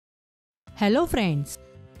Hello friends,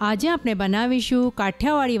 આજે આપણે બનાવીશું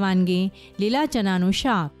કાઠિયાવાડી વાનગી લીલા ચનાનું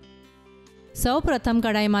શાક। સૌ પ્રથમ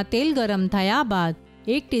કડાઈમાં તેલ ગરમ થયા બાદ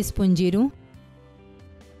 1 ટીસ્પૂન જીરું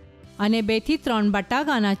અને 2 થી 3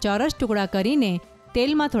 બટાકાના ચોરસ ટુકડા કરીને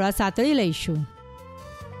તેલમાં થોડા સાતળી લઈશું।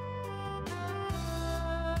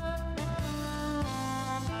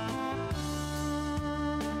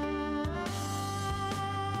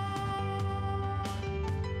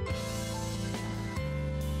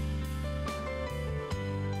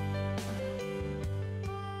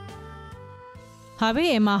 હવે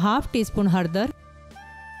એમાં હાફ ટીસ્પૂન હળદર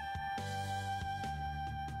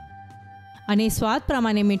અને સ્વાદ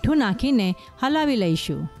પ્રમાણે મીઠું નાખીને હલાવી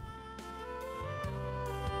લઈશું।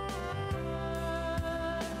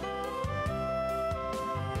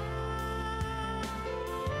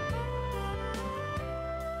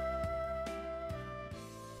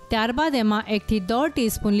 ત્યારબાદ એમાં 1 થી 1.5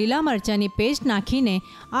 ટીસ્પૂન લીલા મરચાંની પેસ્ટ નાખીને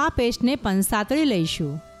આ પેસ્ટને પણ સાતળી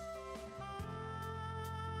લઈશું।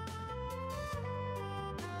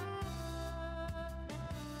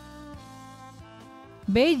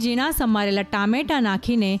 બે ઝીણા સમારેલા ટામેટાં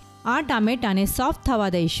નાખીને આ ટામેટાને સોફ્ટ થવા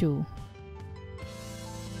દઈશું।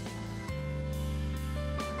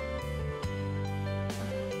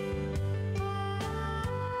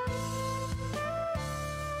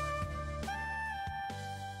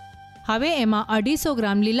 હવે એમાં 250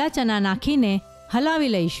 ગ્રામ લીલા ચના નાખીને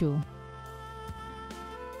હલાવી લઈશું।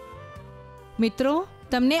 મિત્રો,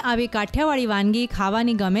 તમને આવી કાઠિયાવાડી વાનગી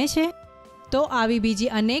ખાવાની ગમે છે? તો આવી બીજી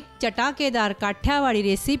અનેક ચટાકેદાર કાઠિયાવાડી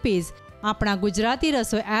રેસિપીઝ આપણા ગુજરાતી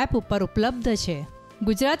રસોઈ એપ ઉપર ઉપલબ્ધ છે।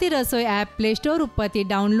 ગુજરાતી રસોઈ એપ પ્લે સ્ટોર ઉપરથી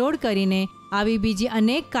ડાઉનલોડ કરીને આવી બીજી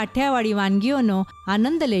અનેક કાઠિયાવાડી વાનગીઓનો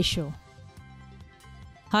આનંદ લેશો।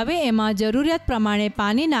 હવે એમાં જરૂરિયાત પ્રમાણે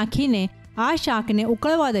પાણી નાખીને આ શાકને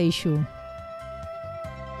ઉકળવા દઈશું।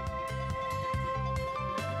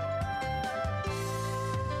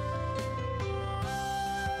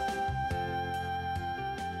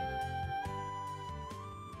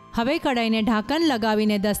 હવે કડાઈને ઢાંકણ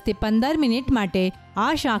લગાવીને 10 થી 15 મિનિટ માટે આ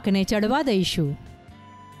શાકને ચડવા દઈશું।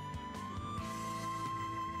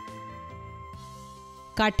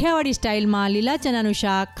 કાઠિયાવાડી સ્ટાઇલમાં લીલા ચનાનું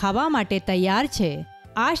શાક ખાવા માટે તૈયાર છે।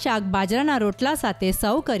 આ શાક બાજરાના રોટલા સાથે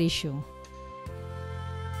સર્વ કરીશું।